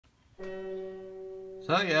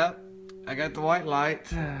So yeah, I got the white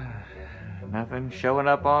light. Nothing showing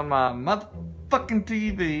up on my motherfucking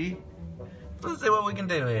TV. Let's see what we can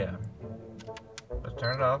do here. Let's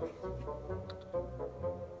turn it off.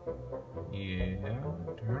 Yeah,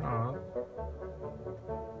 turn it off.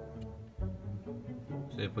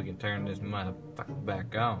 See if we can turn this motherfucker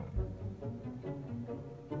back on.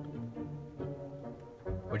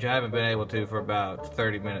 Which I haven't been able to for about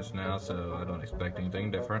 30 minutes now, so I don't expect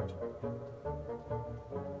anything different.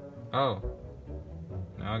 Oh.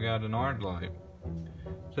 Now I got an orange light.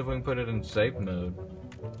 See if we can put it in safe mode.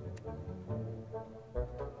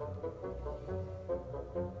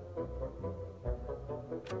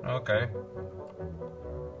 Okay.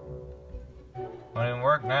 Won't even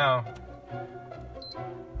work now.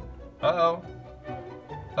 Uh-oh.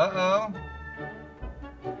 Uh-oh.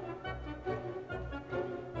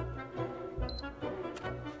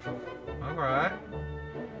 Alright.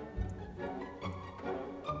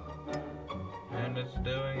 And it's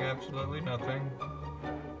doing absolutely nothing.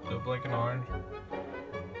 Still blinking orange.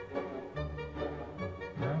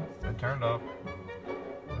 Yeah, it turned off.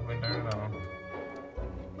 We turned it on.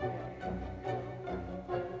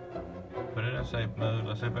 Put it in safe mode.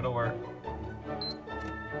 Let's see if it'll work.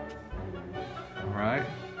 Alright.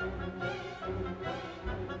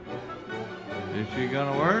 Is she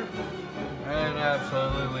gonna work? And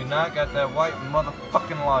absolutely not. Got that white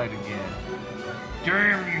motherfucking light again.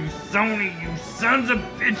 Damn you, Sony, you sons of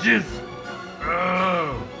bitches!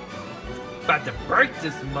 Oh! About to break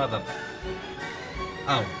this mother.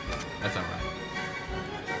 Oh, that's alright.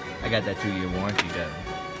 I got that 2-year warranty though.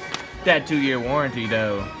 That 2-year warranty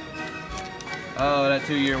though. Oh, that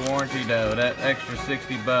 2-year warranty though. That extra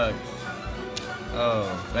 60 bucks. Oh,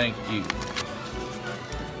 thank you.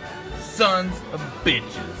 Sons of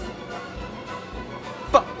bitches.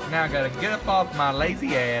 Fuck, now I gotta get up off my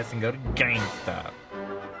lazy ass and go to GameStop.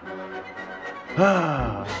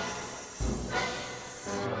 Ah.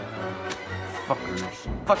 Fuckers.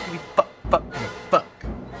 Fuckity fuck, fuck me, fuck.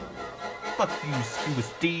 Fuck you, Scuba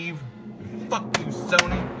Steve. Fuck you,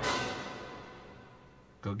 Sony.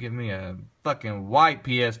 Go get me a fucking white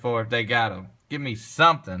PS4 if they got them. Give me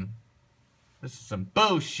something. This is some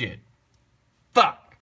bullshit. Fuck.